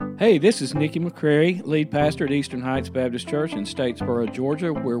Hey, this is Nikki McCrary, lead pastor at Eastern Heights Baptist Church in Statesboro,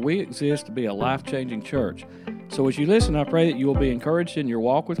 Georgia, where we exist to be a life-changing church. So as you listen, I pray that you will be encouraged in your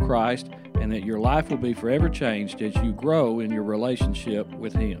walk with Christ and that your life will be forever changed as you grow in your relationship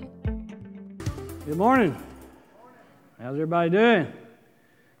with Him. Good morning. How's everybody doing?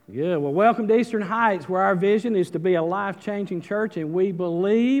 Good. Well, welcome to Eastern Heights, where our vision is to be a life-changing church, and we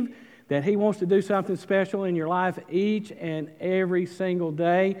believe that He wants to do something special in your life each and every single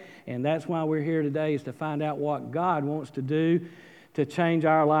day. And that's why we're here today, is to find out what God wants to do to change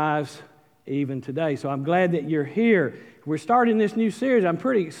our lives even today. So I'm glad that you're here. We're starting this new series. I'm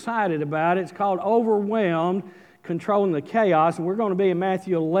pretty excited about it. It's called Overwhelmed, Controlling the Chaos. And we're going to be in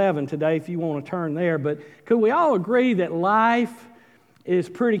Matthew 11 today if you want to turn there. But could we all agree that life is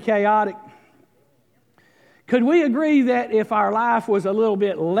pretty chaotic? Could we agree that if our life was a little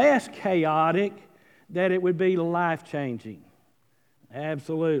bit less chaotic, that it would be life-changing?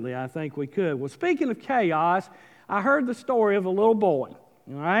 Absolutely, I think we could. Well, speaking of chaos, I heard the story of a little boy,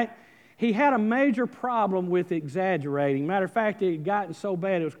 all right? He had a major problem with exaggerating. Matter of fact, it had gotten so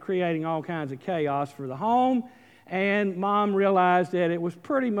bad it was creating all kinds of chaos for the home, and Mom realized that it was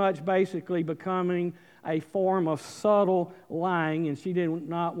pretty much basically becoming a form of subtle lying, and she did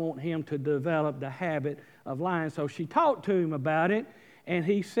not want him to develop the habit of lying. So she talked to him about it, and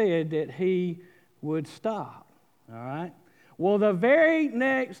he said that he would stop. All right? Well, the very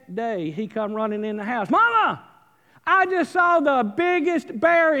next day, he come running in the house. Mama, I just saw the biggest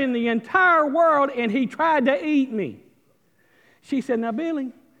bear in the entire world, and he tried to eat me. She said, now,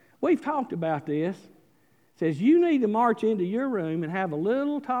 Billy, we've talked about this. Says you need to march into your room and have a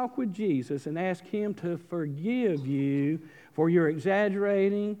little talk with Jesus and ask Him to forgive you for your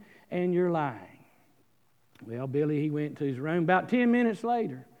exaggerating and your lying. Well, Billy, he went to his room. About 10 minutes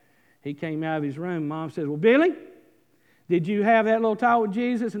later, he came out of his room. Mom says, well, Billy, did you have that little talk with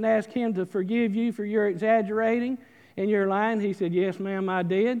Jesus and ask Him to forgive you for your exaggerating and your lying? He said, yes, ma'am, I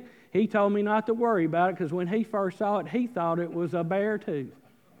did. He told me not to worry about it because when he first saw it, he thought it was a bear too.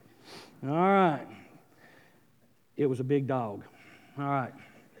 All right. It was a big dog. All right.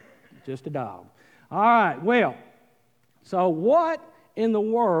 Just a dog. All right. Well, so what in the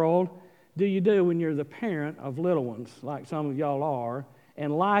world do you do when you're the parent of little ones, like some of y'all are,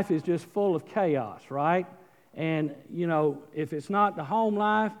 and life is just full of chaos, right? And, you know, if it's not the home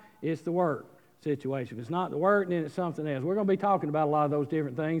life, it's the work situation. If it's not the work, then it's something else. We're going to be talking about a lot of those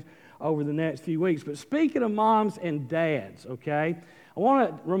different things over the next few weeks. But speaking of moms and dads, okay, I want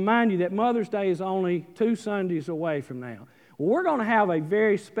to remind you that Mother's Day is only 2 Sundays away from now. Well, we're going to have a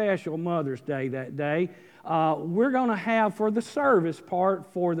very special Mother's Day that day. We're going to have, for the service part,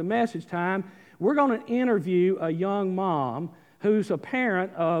 for the message time, we're going to interview a young mom who's a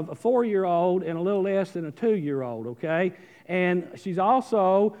parent of a 4-year-old and a little less than a 2-year-old, okay? And she's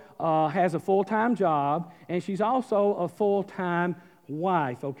also has a full-time job, and she's also a full-time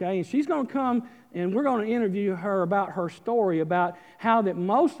wife, okay? And she's going to come, and we're going to interview her about her story, about how that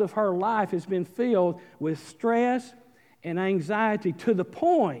most of her life has been filled with stress and anxiety to the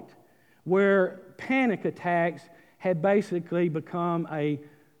point where panic attacks had basically become a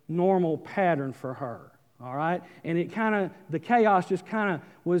normal pattern for her, all right? And the chaos just kind of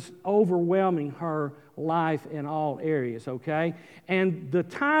was overwhelming her life in all areas, okay? And the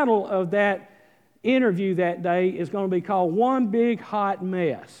title of that interview that day is going to be called One Big Hot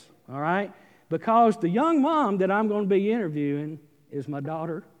Mess, all right? Because the young mom that I'm going to be interviewing is my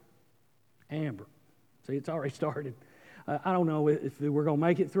daughter, Amber. See, it's already started. I don't know if we're going to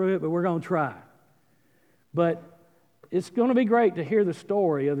make it through it, but we're going to try. But it's going to be great to hear the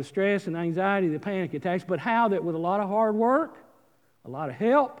story of the stress and anxiety, the panic attacks, but how that with a lot of hard work, a lot of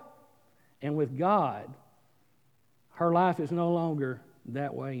help, and with God, her life is no longer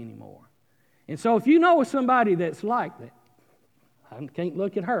that way anymore. And so if you know somebody that's like that, I can't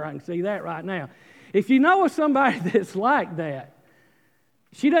look at her, I can see that right now. If you know of somebody that's like that,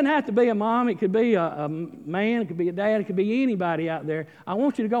 she doesn't have to be a mom, it could be a man, it could be a dad, it could be anybody out there. I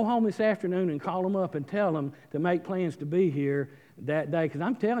want you to go home this afternoon and call them up and tell them to make plans to be here that day, because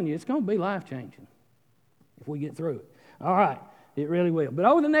I'm telling you, it's going to be life-changing if we get through it. All right, it really will. But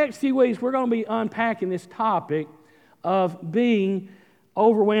over the next few weeks, we're going to be unpacking this topic of being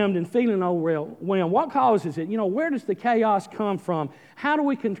overwhelmed and feeling overwhelmed. What causes it? You know, where does the chaos come from? How do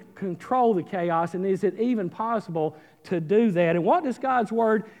we control the chaos? And is it even possible to do that? And what does God's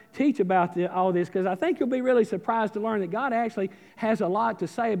Word teach about all this? Because I think you'll be really surprised to learn that God actually has a lot to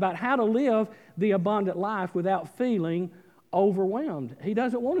say about how to live the abundant life without feeling overwhelmed. He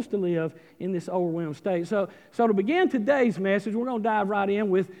doesn't want us to live in this overwhelmed state. So to begin today's message, we're going to dive right in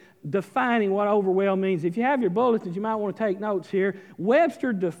with defining what overwhelmed means. If you have your bulletins, you might want to take notes here.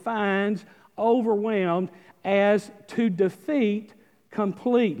 Webster defines overwhelmed as to defeat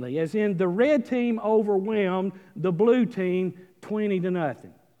completely, as in the red team overwhelmed the blue team 20-0.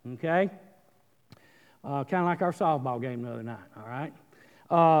 Okay? Kind of like our softball game the other night, all right?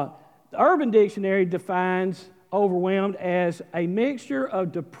 The Urban Dictionary defines overwhelmed as a mixture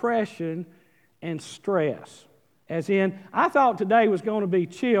of depression and stress. As in, I thought today was going to be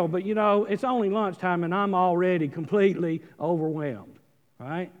chill, but you know, it's only lunchtime and I'm already completely overwhelmed,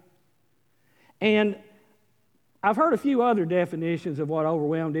 right? And I've heard a few other definitions of what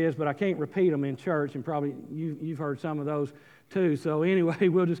overwhelmed is, but I can't repeat them in church, and probably you've heard some of those too. So anyway,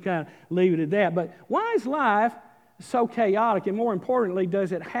 we'll just kind of leave it at that. But why is life so chaotic? And more importantly,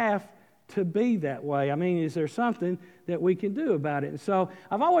 does it have to be that way? I mean, is there something that we can do about it? And so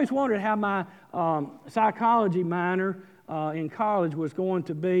I've always wondered how my psychology minor in college was going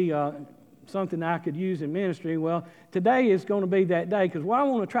to be something I could use in ministry. Well, today is going to be that day, because what I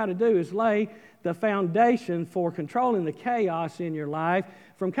want to try to do is lay the foundation for controlling the chaos in your life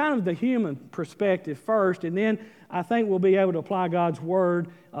from kind of the human perspective first, and then I think we'll be able to apply God's Word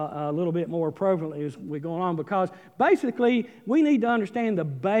a little bit more appropriately as we go on, because basically we need to understand the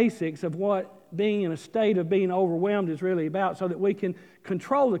basics of what being in a state of being overwhelmed is really about, so that we can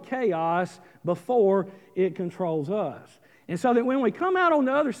control the chaos before it controls us. And so that when we come out on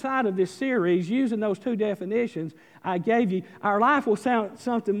the other side of this series, using those two definitions I gave you, our life will sound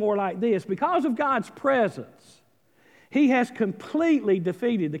something more like this. Because of God's presence, He has completely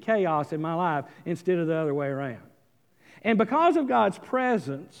defeated the chaos in my life instead of the other way around. And because of God's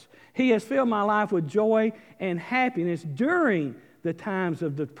presence, He has filled my life with joy and happiness during the times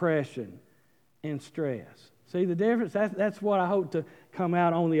of depression and stress. See the difference? That's what I hope to come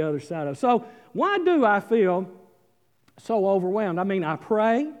out on the other side of. So why do I feel so overwhelmed? I mean, I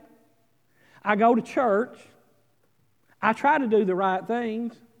pray, I go to church, I try to do the right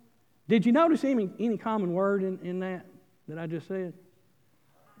things. Did you notice any common word in that I just said?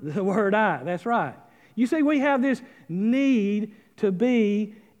 The word I, that's right. You see, we have this need to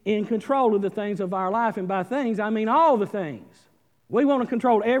be in control of the things of our life, and by things, I mean all the things. We want to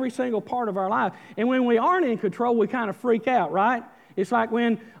control every single part of our life, and when we aren't in control, we kind of freak out, right? It's like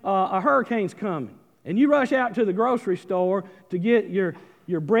when a hurricane's coming, and you rush out to the grocery store to get your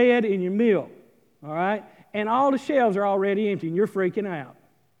bread and your milk, all right? And all the shelves are already empty, and you're freaking out.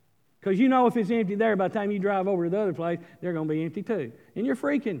 Because you know if it's empty there, by the time you drive over to the other place, they're going to be empty too. And you're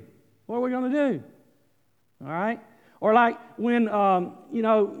freaking. What are we going to do? All right? Or like when,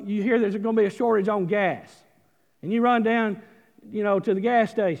 you hear there's going to be a shortage on gas. And you run down, to the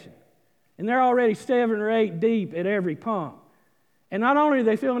gas station. And they're already 7 or 8 deep at every pump. And not only are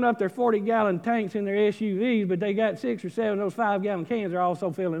they filling up their 40-gallon tanks in their SUVs, but they got 6 or 7 of those 5-gallon cans are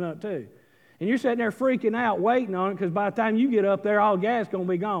also filling up too. And you're sitting there freaking out, waiting on it, because by the time you get up there, all the gas is going to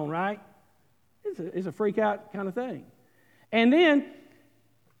be gone, right? It's a freak out kind of thing. And then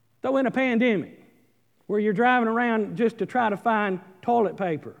throw in a pandemic where you're driving around just to try to find toilet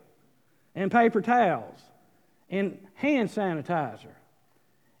paper and paper towels and hand sanitizer.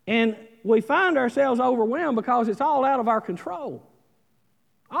 And we find ourselves overwhelmed because it's all out of our control.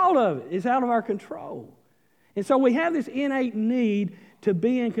 All of it is out of our control. And so we have this innate need to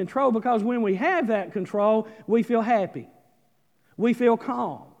be in control, because when we have that control, we feel happy. We feel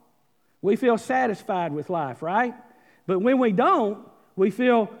calm. We feel satisfied with life, right? But when we don't, we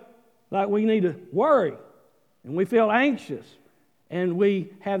feel like we need to worry, and we feel anxious, and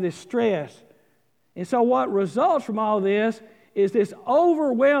we have this stress. And so what results from all this is this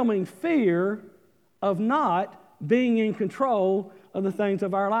overwhelming fear of not being in control of the things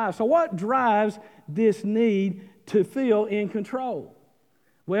of our lives. So what drives this need to feel in control?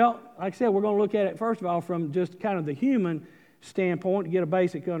 Well, like I said, we're going to look at it first of all from just kind of the human standpoint to get a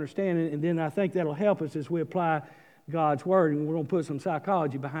basic understanding, and then I think that'll help us as we apply God's Word, and we're going to put some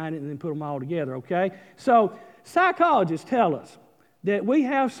psychology behind it and then put them all together, okay? So psychologists tell us that we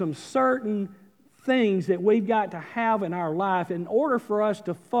have some certain things that we've got to have in our life in order for us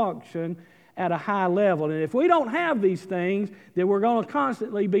to function at a high level. And if we don't have these things, then we're going to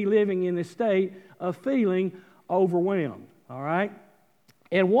constantly be living in this state of feeling overwhelmed, all right?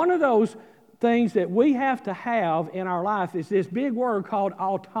 And one of those things that we have to have in our life is this big word called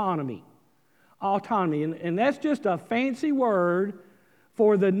autonomy. Autonomy, and that's just a fancy word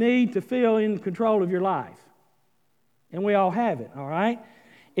for the need to feel in control of your life. And we all have it, all right?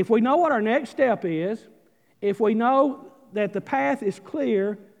 If we know what our next step is, if we know that the path is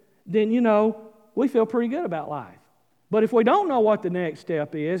clear, then, we feel pretty good about life. But if we don't know what the next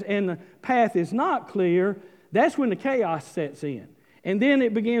step is and the path is not clear, that's when the chaos sets in. And then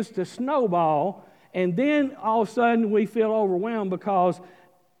it begins to snowball, and then all of a sudden we feel overwhelmed because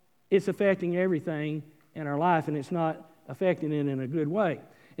it's affecting everything in our life, and it's not affecting it in a good way.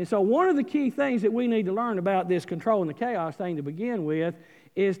 And so one of the key things that we need to learn about this control and the chaos thing to begin with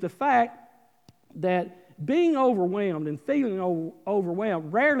is the fact that being overwhelmed and feeling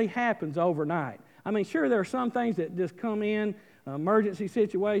overwhelmed rarely happens overnight. I mean, sure, there are some things that just come in, emergency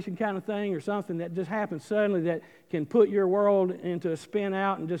situation kind of thing, or something that just happens suddenly that can put your world into a spin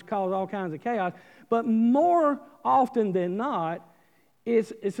out and just cause all kinds of chaos. But more often than not,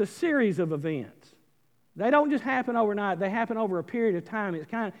 it's a series of events. They don't just happen overnight. They happen over a period of time.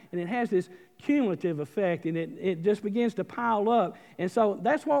 And it has this cumulative effect, and it just begins to pile up. And so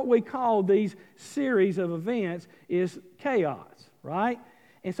that's what we call these series of events is chaos, right?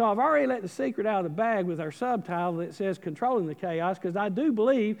 And so I've already let the secret out of the bag with our subtitle that says Controlling the Chaos, because I do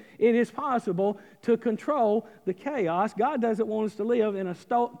believe it is possible to control the chaos. God doesn't want us to live in a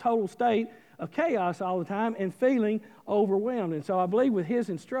total state of chaos all the time and feeling overwhelmed. And so I believe with His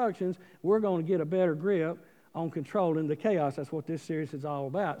instructions, we're going to get a better grip on controlling the chaos. That's what this series is all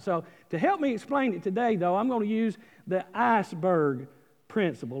about. So to help me explain it today, though, I'm going to use the iceberg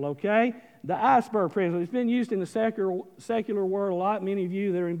principle, okay? The iceberg principle. It's been used in the secular world a lot. Many of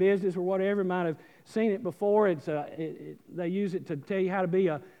you that are in business or whatever might have seen it before. They use it to tell you how to be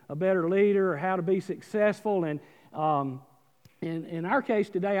a better leader or how to be successful. And in our case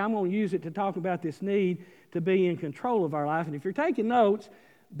today, I'm going to use it to talk about this need to be in control of our life. And if you're taking notes,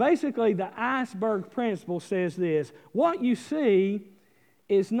 basically the iceberg principle says this: what you see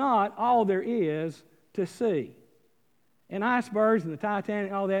is not all there is to see. And icebergs and the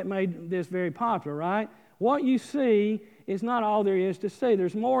Titanic, all that made this very popular, right? What you see is not all there is to see.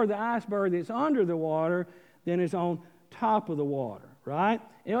 There's more of the iceberg that's under the water than is on top of the water, right?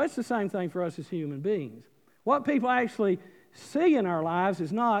 You know, it's the same thing for us as human beings. What people actually see in our lives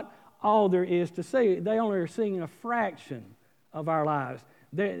is not all there is to see. They only are seeing a fraction of our lives.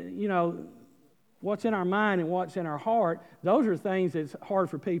 What's in our mind and what's in our heart, those are things that's hard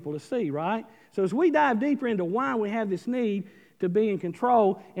for people to see, right? So as we dive deeper into why we have this need to be in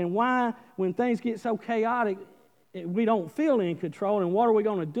control and why when things get so chaotic, we don't feel in control, and what are we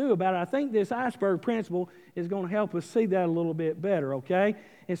going to do about it, I think this iceberg principle is going to help us see that a little bit better, okay?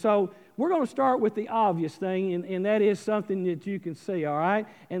 And so we're going to start with the obvious thing, and that is something that you can see, all right?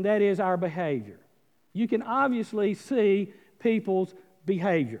 And that is our behavior. You can obviously see people's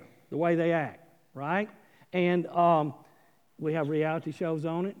behavior, the way they act, right? And we have reality shows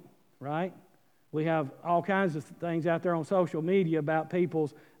on it, right? We have all kinds of things out there on social media about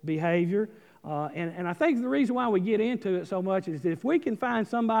people's behavior. And I think the reason why we get into it so much is that if we can find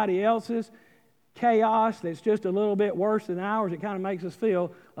somebody else's chaos that's just a little bit worse than ours, it kind of makes us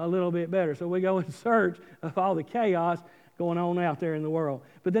feel a little bit better. So we go in search of all the chaos going on out there in the world.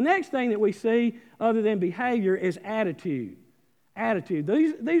 But the next thing that we see other than behavior is attitude. Attitude.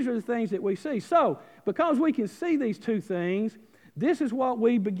 These are the things that we see. So because we can see these two things, this is what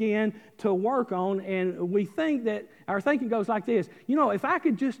we begin to work on, and we think that our thinking goes like this: if I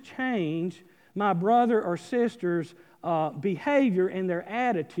could just change my brother or sister's behavior and their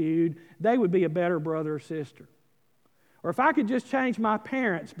attitude, they would be a better brother or sister. Or if I could just change my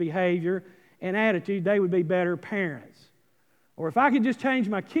parents' behavior and attitude, they would be better parents. Or if I could just change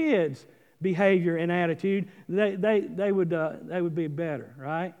my kids' behavior and attitude, they would be better,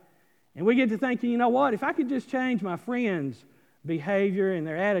 right? And we get to thinking, if I could just change my friends' behavior and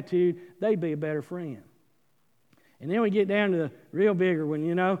their attitude, they'd be a better friend. And then we get down to the real bigger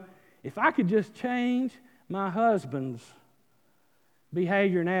one, if I could just change my husband's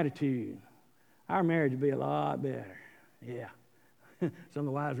behavior and attitude, our marriage would be a lot better. Yeah. Some of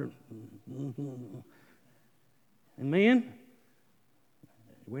the wives are, And men,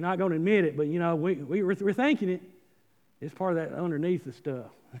 we're not going to admit it, but we're thinking it. It's part of that underneath the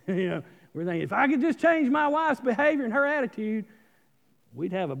stuff. We're thinking, if I could just change my wife's behavior and her attitude,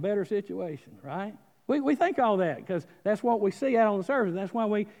 we'd have a better situation, right? We think all that because that's what we see out on the surface. That's why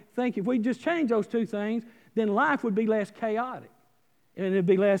we think if we just change those two things, then life would be less chaotic and it'd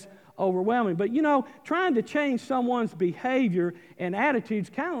be less overwhelming. But trying to change someone's behavior and attitude is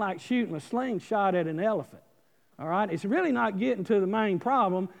kind of like shooting a slingshot at an elephant. All right? It's really not getting to the main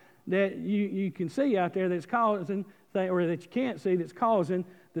problem that you can see out there that's causing, or that you can't see that's causing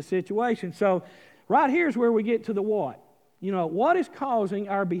the situation. So right here is where we get to the what. What is causing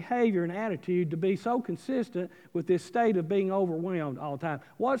our behavior and attitude to be so consistent with this state of being overwhelmed all the time?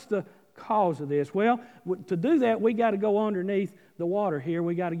 What's the cause of this? Well, to do that, we got to go underneath the water here.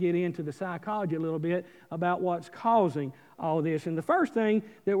 We got to get into the psychology a little bit about what's causing all this. And the first thing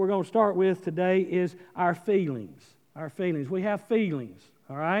that we're going to start with today is our feelings. Our feelings. We have feelings,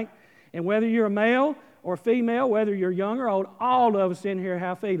 all right? And whether you're a male or female, whether you're young or old, all of us in here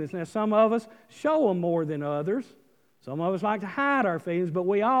have feelings. Now, some of us show them more than others. Some of us like to hide our feelings, but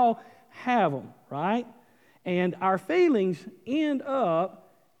we all have them, right? And our feelings end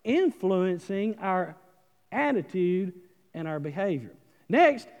up influencing our attitude and our behavior.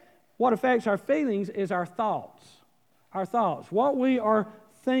 Next, what affects our feelings is our thoughts. Our thoughts. What we are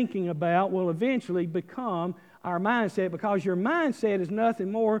thinking about will eventually become our mindset, because your mindset is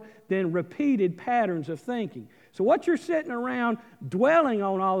nothing more than repeated patterns of thinking. So what you're sitting around dwelling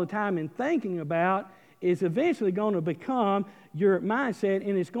on all the time and thinking about is eventually going to become your mindset,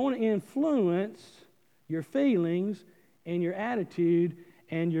 and it's going to influence your feelings and your attitude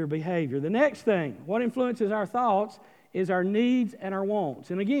and your behavior. The next thing, what influences our thoughts, is our needs and our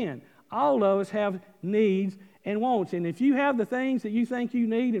wants. And again, all of us have needs and wants. And if you have the things that you think you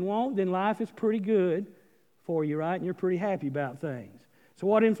need and want, then life is pretty good for you, right? And you're pretty happy about things. So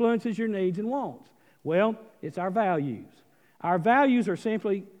what influences your needs and wants? Well, it's our values. Our values are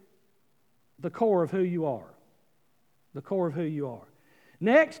simply the core of who you are. The core of who you are.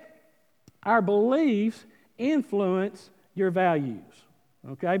 Next, our beliefs influence your values.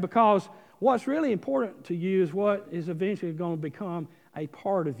 Okay? Because what's really important to you is what is eventually going to become a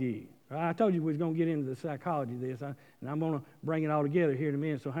part of you. Right? I told you we was going to get into the psychology of this, and I'm going to bring it all together here in a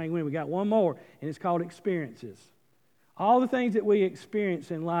minute, so hang with me. We got one more, and it's called experiences. All the things that we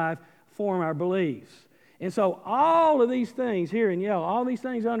experience in life form our beliefs. And so all of these things here in yellow, all these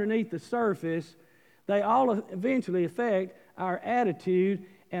things underneath the surface, they all eventually affect our attitude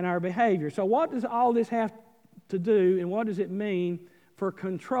and our behavior. So what does all this have to do, and what does it mean for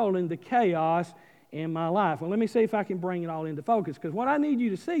controlling the chaos in my life? Well, let me see if I can bring it all into focus, because what I need you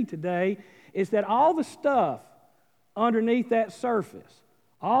to see today is that all the stuff underneath that surface,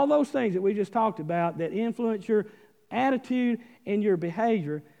 all those things that we just talked about that influence your attitude and your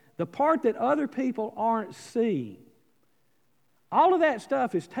behavior, the part that other people aren't seeing, all of that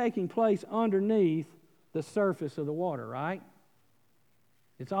stuff is taking place underneath the surface of the water, right?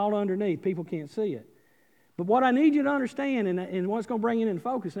 It's all underneath. People can't see it. But what I need you to understand, and what's going to bring it into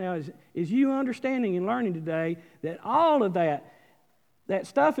focus now, is you understanding and learning today that all of that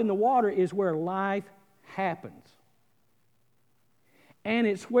stuff in the water is where life happens. And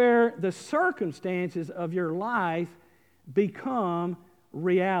it's where the circumstances of your life become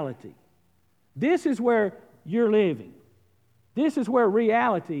reality. This is where you're living. This is where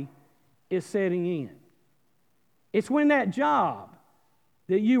reality is setting in. It's when that job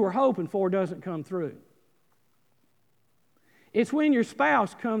that you were hoping for doesn't come through. It's when your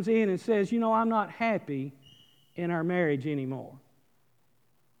spouse comes in and says, I'm not happy in our marriage anymore.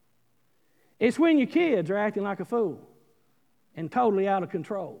 It's when your kids are acting like a fool and totally out of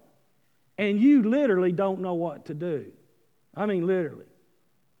control, and you literally don't know what to do. I mean, literally.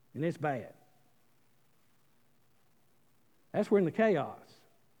 And it's bad. That's when the chaos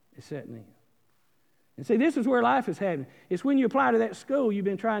is setting in. And see, this is where life is happening. It's when you apply to that school you've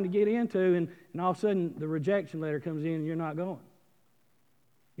been trying to get into, and all of a sudden the rejection letter comes in and you're not going.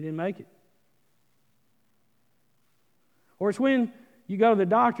 You didn't make it. Or it's when you go to the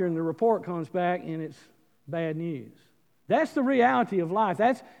doctor and the report comes back and it's bad news. That's the reality of life.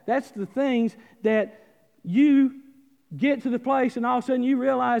 That's the things that you get to the place and all of a sudden you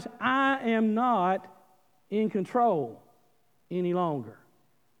realize, I am not in control any longer.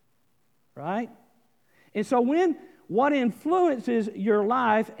 Right? And so when what influences your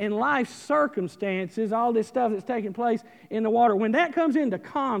life and life circumstances, all this stuff that's taking place in the water, when that comes into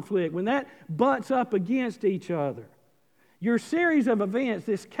conflict, when that butts up against each other, your series of events,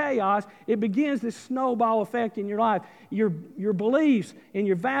 this chaos, it begins this snowball effect in your life. Your beliefs and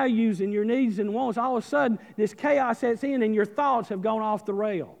your values and your needs and wants, all of a sudden this chaos sets in and your thoughts have gone off the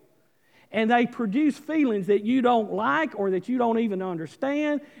rail. And they produce feelings that you don't like or that you don't even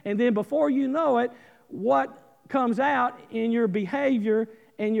understand. And then before you know it, what comes out in your behavior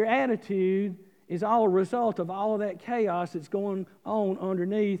and your attitude is all a result of all of that chaos that's going on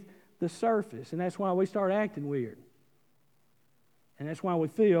underneath the surface. And that's why we start acting weird. And that's why we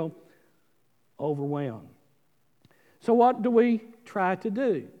feel overwhelmed. So what do we try to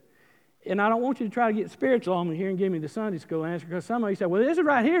do? And I don't want you to try to get spiritual on me here and give me the Sunday school answer, because some of you say, well, this is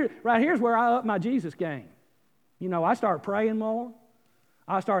right here's where I up my Jesus game. I start praying more.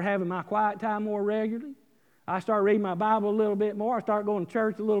 I start having my quiet time more regularly. I start reading my Bible a little bit more. I start going to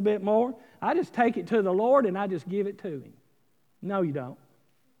church a little bit more. I just take it to the Lord and I just give it to Him. No, you don't.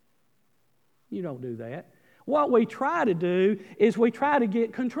 You don't do that. What we try to do is we try to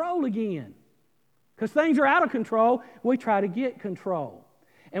get control again. Because things are out of control, we try to get control.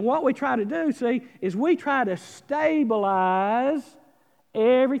 And what we try to do, see, is we try to stabilize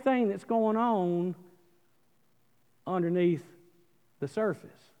everything that's going on underneath the surface.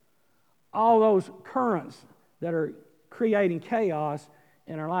 All those currents that are creating chaos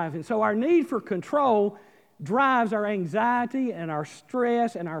in our life. And so our need for control drives our anxiety and our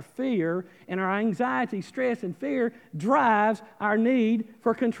stress and our fear, and our anxiety, stress, and fear drives our need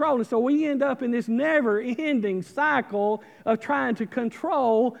for control. And so we end up in this never-ending cycle of trying to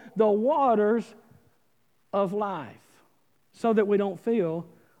control the waters of life so that we don't feel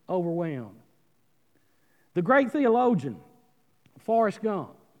overwhelmed. The great theologian, Forrest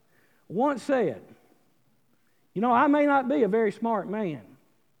Gump, once said, I may not be a very smart man,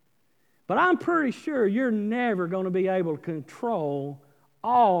 but I'm pretty sure you're never going to be able to control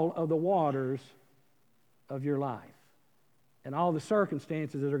all of the waters of your life and all the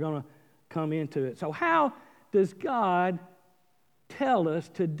circumstances that are going to come into it. So how does God tell us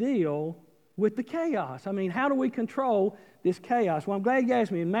to deal with the chaos? I mean, how do we control this chaos? Well, I'm glad you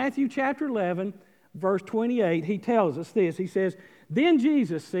asked me. In Matthew chapter 11, verse 28, he tells us this. He says, "Then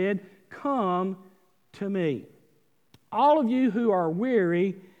Jesus said, 'Come to me, all of you who are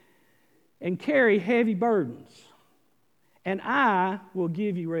weary and carry heavy burdens, and I will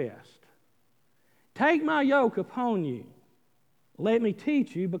give you rest. Take my yoke upon you. Let me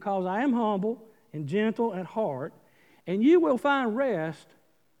teach you, because I am humble and gentle at heart, and you will find rest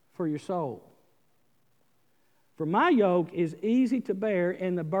for your soul. For my yoke is easy to bear,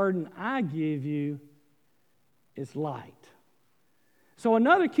 and the burden I give you is light.'" So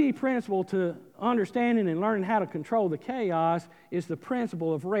another key principle to understanding and learning how to control the chaos is the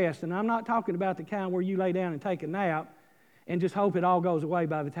principle of rest. And I'm not talking about the kind where you lay down and take a nap and just hope it all goes away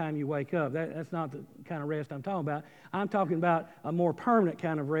by the time you wake up. That's not the kind of rest I'm talking about. I'm talking about a more permanent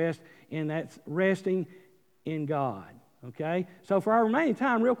kind of rest, and that's resting in God. Okay? So for our remaining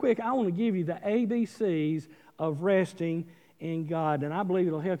time, real quick, I want to give you the ABCs of resting in God, and I believe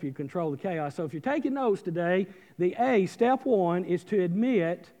it'll help you control the chaos. So if you're taking notes today, the A, step one, is to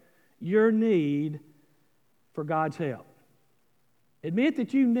admit your need for God's help. Admit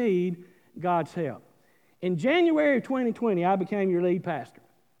that you need God's help. In January of 2020, I became your lead pastor.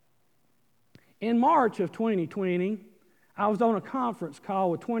 In March of 2020, I was on a conference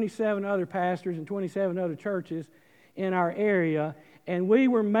call with 27 other pastors and 27 other churches in our area, and we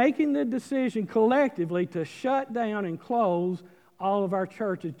were making the decision collectively to shut down and close all of our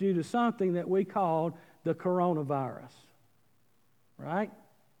churches due to something that we called the coronavirus. Right?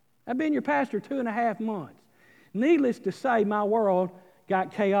 I've been your pastor 2.5 months. Needless to say, my world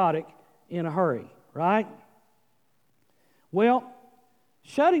got chaotic in a hurry. Right? Well,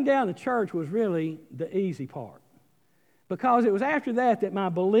 shutting down the church was really the easy part, because it was after that my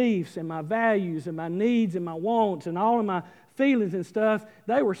beliefs and my values and my needs and my wants and all of my feelings and stuff,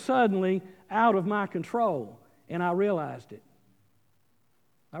 they were suddenly out of my control, and I realized it.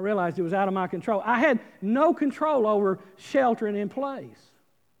 I realized it was out of my control. I had no control over sheltering in place.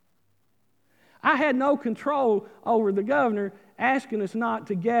 I had no control over the governor asking us not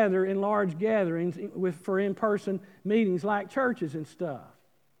to gather in large gatherings for in-person meetings like churches and stuff.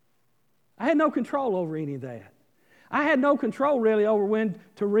 I had no control over any of that. I had no control really over when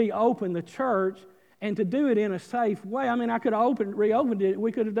to reopen the church and to do it in a safe way. I mean, I could have reopened it.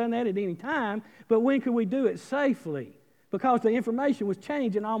 We could have done that at any time, but when could we do it safely? Because the information was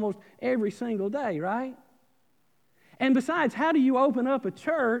changing almost every single day, right? And besides, how do you open up a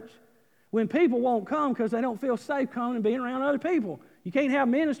church when people won't come because they don't feel safe coming and being around other people? You can't have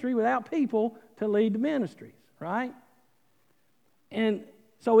ministry without people to lead the ministries, right? And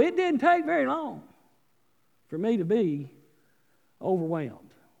so it didn't take very long for me to be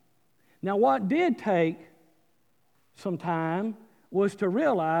overwhelmed. Now, what did take some time was to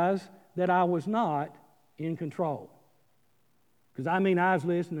realize that I was not in control. Because I was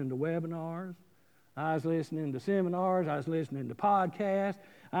listening to webinars, I was listening to seminars, I was listening to podcasts,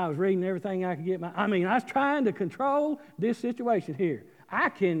 I was reading everything I could get I was trying to control this situation here. I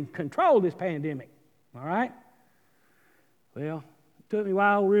can control this pandemic, all right? Well, it took me a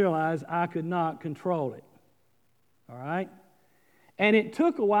while to realize I could not control it, all right? And it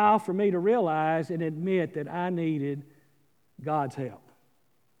took a while for me to realize and admit that I needed God's help.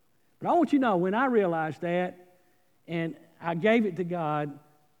 But I want you to know, when I realized that and I gave it to God,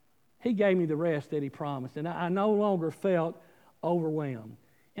 He gave me the rest that He promised. And I no longer felt overwhelmed.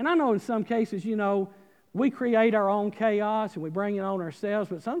 And I know in some cases, we create our own chaos and we bring it on ourselves.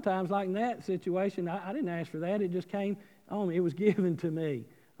 But sometimes, like in that situation, I didn't ask for that. It just came on me. It was given to me.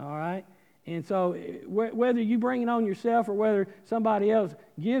 All right? And so whether you bring it on yourself or whether somebody else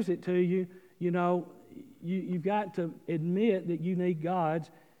gives it to you, you've got to admit that you need God's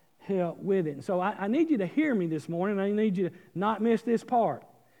help with it. And so I need you to hear me this morning. I need you to not miss this part.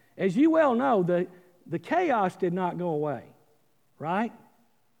 As you well know, the chaos did not go away, right?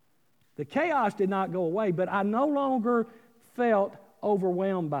 The chaos did not go away, but I no longer felt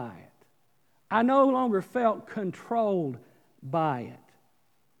overwhelmed by it. I no longer felt controlled by it.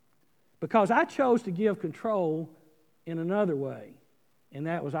 Because I chose to give control in another way. And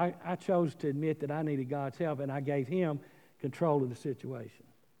that was I chose to admit that I needed God's help, and I gave Him control of the situation.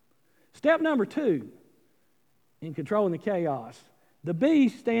 Step number 2 in controlling the chaos. The B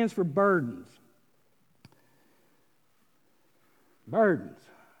stands for burdens. Burdens.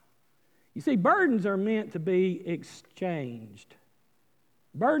 You see, burdens are meant to be exchanged.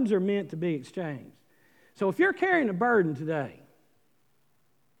 Burdens are meant to be exchanged. So if you're carrying a burden today,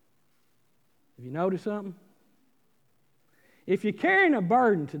 have you noticed something? If you're carrying a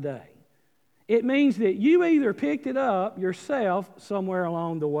burden today, it means that you either picked it up yourself somewhere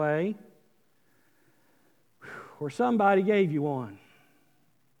along the way, or somebody gave you one.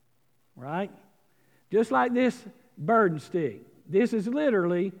 Right? Just like this burden stick. This is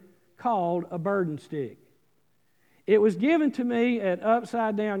literally called a burden stick. It was given to me at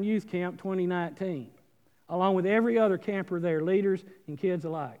Upside Down Youth Camp 2019, along with every other camper there, leaders and kids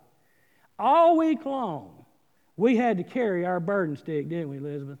alike. All week long, we had to carry our burden stick, didn't we,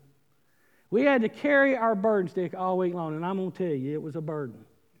 Elizabeth? We had to carry our burden stick all week long, and I'm going to tell you, it was a burden.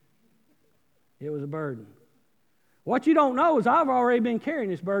 It was a burden. What you don't know is I've already been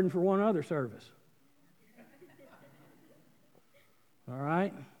carrying this burden for one other service. All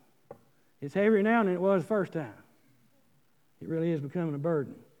right? It's heavier now than it was the first time. It really is becoming a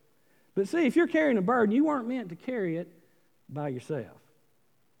burden. But see, if you're carrying a burden, you weren't meant to carry it by yourself.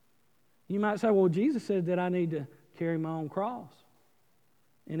 You might say, well, Jesus said that I need to carry my own cross.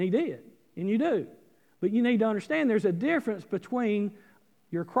 And He did. And you do. But you need to understand there's a difference between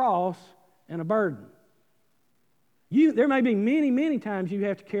your cross and a burden. There may be many, many times you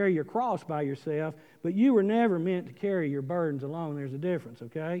have to carry your cross by yourself, but you were never meant to carry your burdens alone. There's a difference,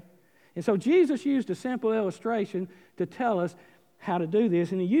 okay? And so Jesus used a simple illustration to tell us how to do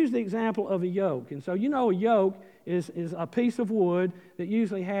this, and He used the example of a yoke. And so you know a yoke is a piece of wood that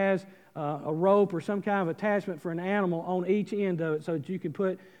usually has a rope or some kind of attachment for an animal on each end of it so that you can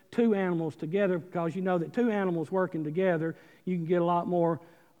put two animals together, because you know that two animals working together, you can get a lot more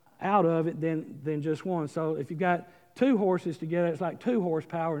out of it than just one. So if you've got two horses together, it's like 2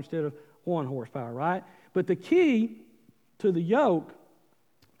 horsepower instead of 1 horsepower, right? But the key to the yoke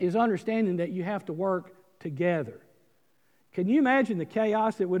is understanding that you have to work together. Can you imagine the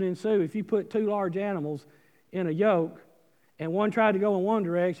chaos that would ensue if you put 2 large animals in a yoke and one tried to go in one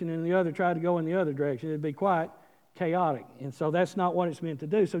direction and the other tried to go in the other direction? It'd be quite chaotic. And so that's not what it's meant to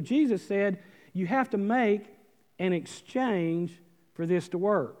do. So Jesus said you have to make an exchange for this to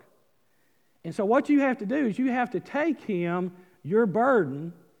work. And so what you have to do is you have to take Him, your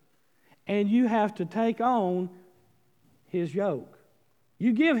burden, and you have to take on His yoke.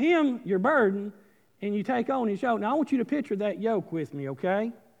 You give Him your burden, and you take on His yoke. Now, I want you to picture that yoke with me,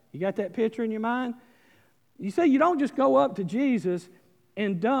 okay? You got that picture in your mind? You see, you don't just go up to Jesus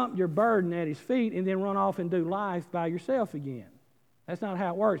and dump your burden at His feet and then run off and do life by yourself again. That's not how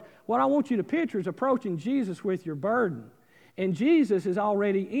it works. What I want you to picture is approaching Jesus with your burden. And Jesus is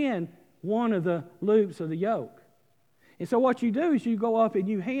already in one of the loops of the yoke. And so what you do is you go up and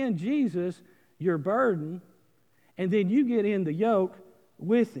you hand Jesus your burden, and then you get in the yoke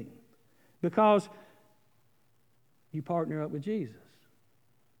with Him, because you partner up with Jesus.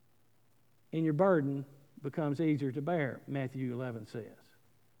 And your burden becomes easier to bear, Matthew 11 says.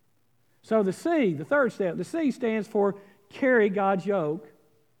 So the C, the third step, the C stands for carry God's yoke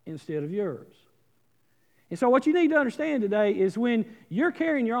instead of yours. And so what you need to understand today is when you're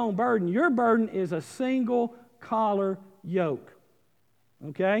carrying your own burden, your burden is a single collar yoke.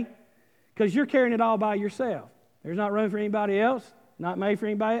 Okay? Because you're carrying it all by yourself. There's not room for anybody else, not made for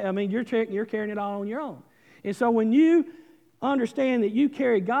anybody. I mean, you're carrying it all on your own. And so when you understand that you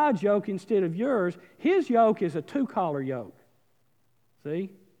carry God's yoke instead of yours, His yoke is a 2-collar yoke. See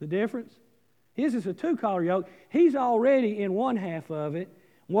the difference? His is a 2-collar yoke. He's already in one half of it.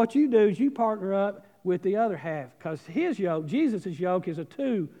 What you do is you partner up with the other half, because His yoke, Jesus' yoke, is a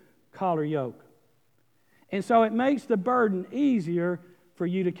 2-collar yoke. And so it makes the burden easier for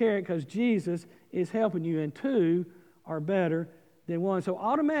you to carry it, because Jesus is helping you, and 2 are better than 1. So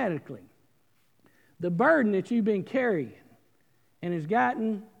automatically, the burden that you've been carrying and has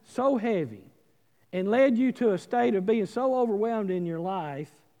gotten so heavy and led you to a state of being so overwhelmed in your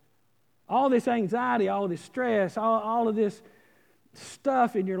life, all this anxiety, all this stress, all of this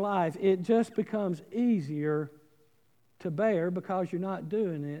stuff in your life, it just becomes easier to bear because you're not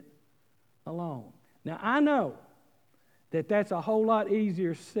doing it alone. Now, I know that that's a whole lot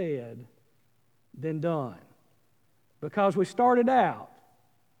easier said than done, because we started out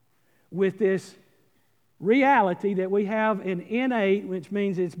with this reality that we have an innate, which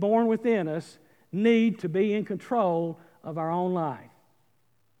means it's born within us, need to be in control of our own life.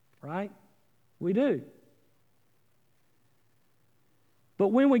 Right? We do. But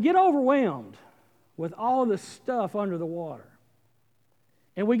when we get overwhelmed with all the stuff under the water,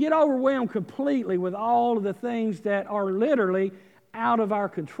 and we get overwhelmed completely with all of the things that are literally out of our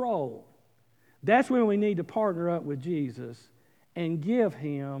control, that's when we need to partner up with Jesus and give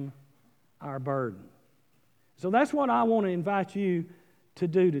Him our burden. So that's what I want to invite you to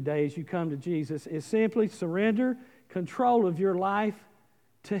do today as you come to Jesus, is simply surrender control of your life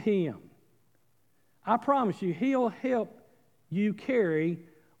to Him. I promise you, He'll help you carry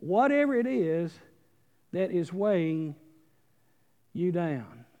whatever it is that is weighing you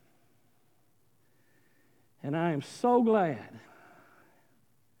down. And I am so glad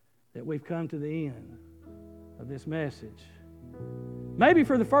that we've come to the end of this message. Maybe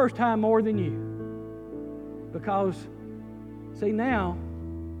for the first time more than you. Because, see, now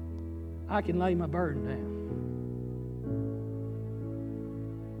I can lay my burden down.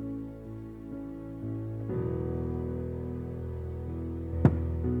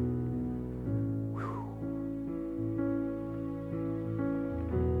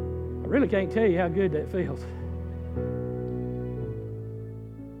 I really can't tell you how good that feels.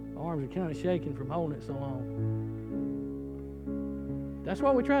 My arms are kind of shaking from holding it so long. That's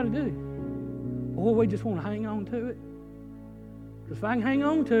what we try to do. Or we just want to hang on to it. Because if I can hang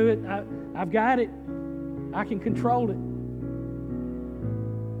on to it, I've got it. I can control it.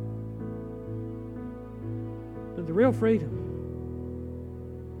 But the real freedom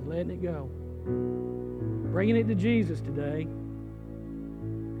is letting it go. Bringing it to Jesus today.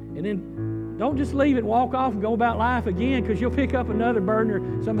 And then don't just leave it, walk off and go about life again, because you'll pick up another burden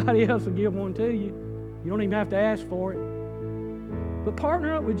or somebody else will give one to you. You don't even have to ask for it. But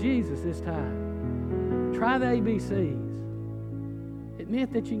partner up with Jesus this time. Try the ABCs.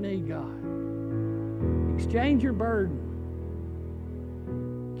 Admit that you need God. Exchange your burden.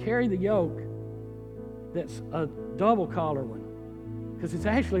 Carry the yoke that's a double collar one, because it's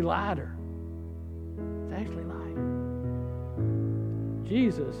actually lighter. It's actually lighter.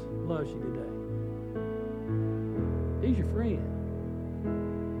 Jesus loves you today. He's your friend.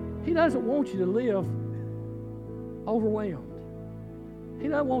 He doesn't want you to live overwhelmed. He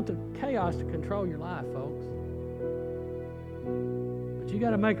doesn't want the chaos to control your life, folks. But you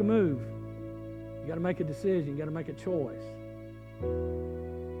got to make a move. You got to make a decision. You got to make a choice.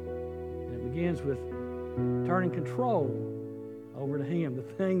 And it begins with turning control over to Him, the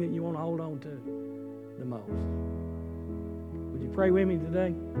thing that you want to hold on to the most. Would you pray with me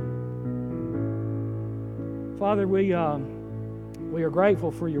today? Father, we are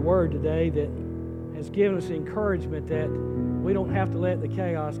grateful for your word today that has given us encouragement that we don't have to let the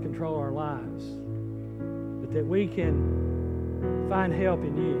chaos control our lives, but that we can find help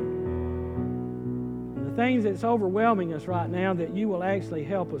in you. And the things that's overwhelming us right now, that you will actually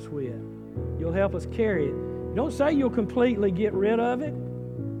help us with. You'll help us carry it. You don't say you'll completely get rid of it.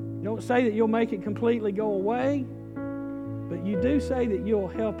 You don't say that you'll make it completely go away, but you do say that you'll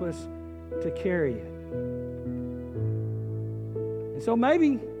help us to carry it. And so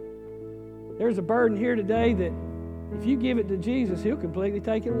maybe there's a burden here today that if you give it to Jesus, He'll completely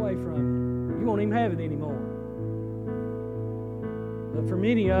take it away from you. You won't even have it anymore. But for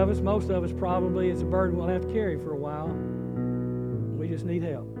many of us, most of us probably, it's a burden we'll have to carry for a while. We just need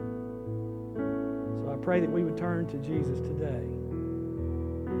help. So I pray that we would turn to Jesus today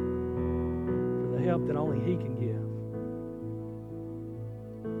for the help that only He can give.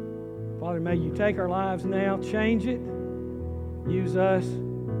 Father, may you take our lives now, change it, use us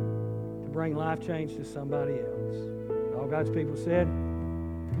to bring life change to somebody else. All God's people said.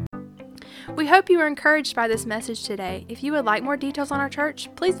 We hope you were encouraged by this message today. If you would like more details on our church,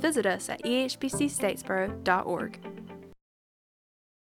 please visit us at ehbcstatesboro.org.